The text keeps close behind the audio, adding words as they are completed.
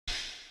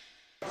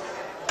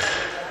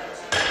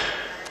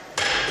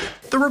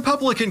The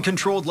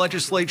Republican-controlled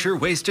legislature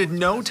wasted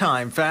no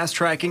time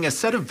fast-tracking a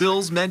set of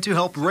bills meant to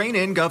help rein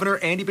in Governor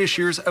Andy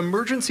Beshear's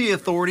emergency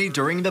authority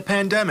during the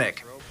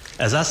pandemic.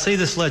 As I see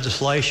this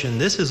legislation,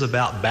 this is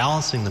about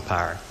balancing the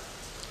power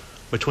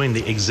between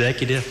the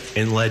executive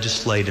and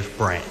legislative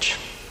branch.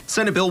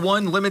 Senate Bill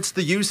 1 limits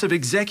the use of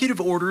executive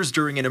orders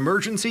during an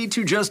emergency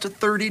to just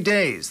 30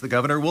 days. The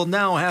governor will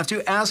now have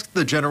to ask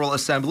the General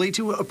Assembly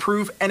to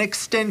approve an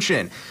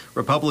extension.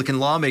 Republican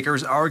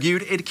lawmakers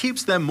argued it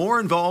keeps them more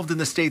involved in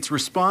the state's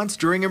response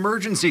during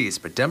emergencies,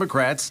 but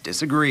Democrats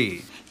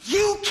disagree.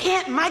 You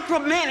can't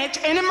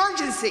micromanage an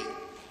emergency.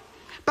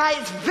 By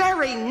its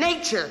very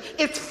nature,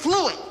 it's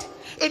fluid.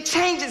 It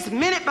changes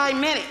minute by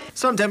minute.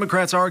 Some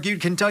Democrats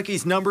argued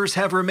Kentucky's numbers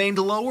have remained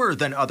lower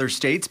than other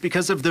states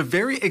because of the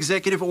very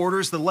executive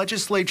orders the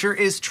legislature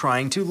is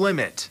trying to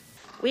limit.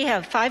 We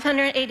have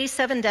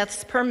 587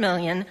 deaths per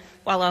million,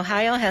 while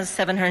Ohio has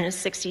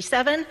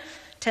 767,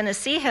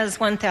 Tennessee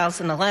has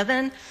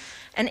 1,011,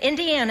 and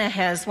Indiana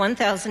has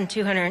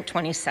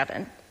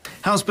 1,227.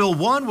 House Bill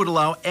 1 would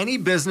allow any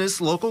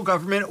business, local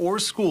government, or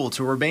school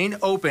to remain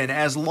open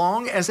as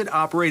long as it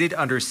operated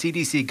under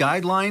CDC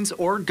guidelines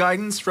or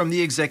guidance from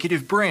the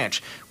executive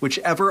branch,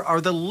 whichever are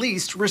the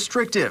least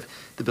restrictive.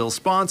 The bill's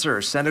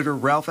sponsor, Senator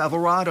Ralph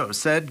Alvarado,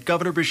 said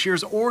Governor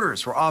Beshear's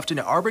orders were often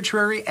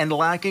arbitrary and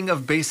lacking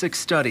of basic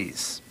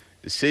studies.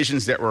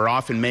 Decisions that were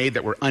often made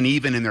that were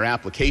uneven in their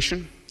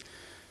application,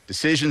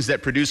 decisions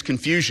that produced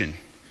confusion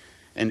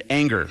and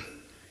anger,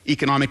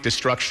 economic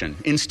destruction,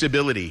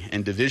 instability,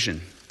 and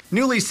division.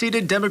 Newly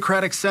seated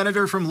Democratic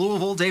Senator from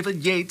Louisville,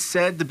 David Yates,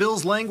 said the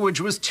bill's language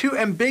was too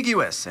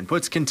ambiguous and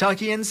puts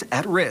Kentuckians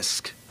at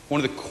risk.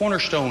 One of the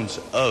cornerstones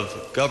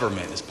of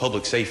government is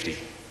public safety.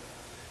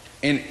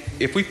 And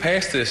if we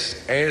pass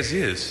this as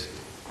is,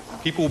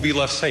 people will be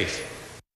left safe.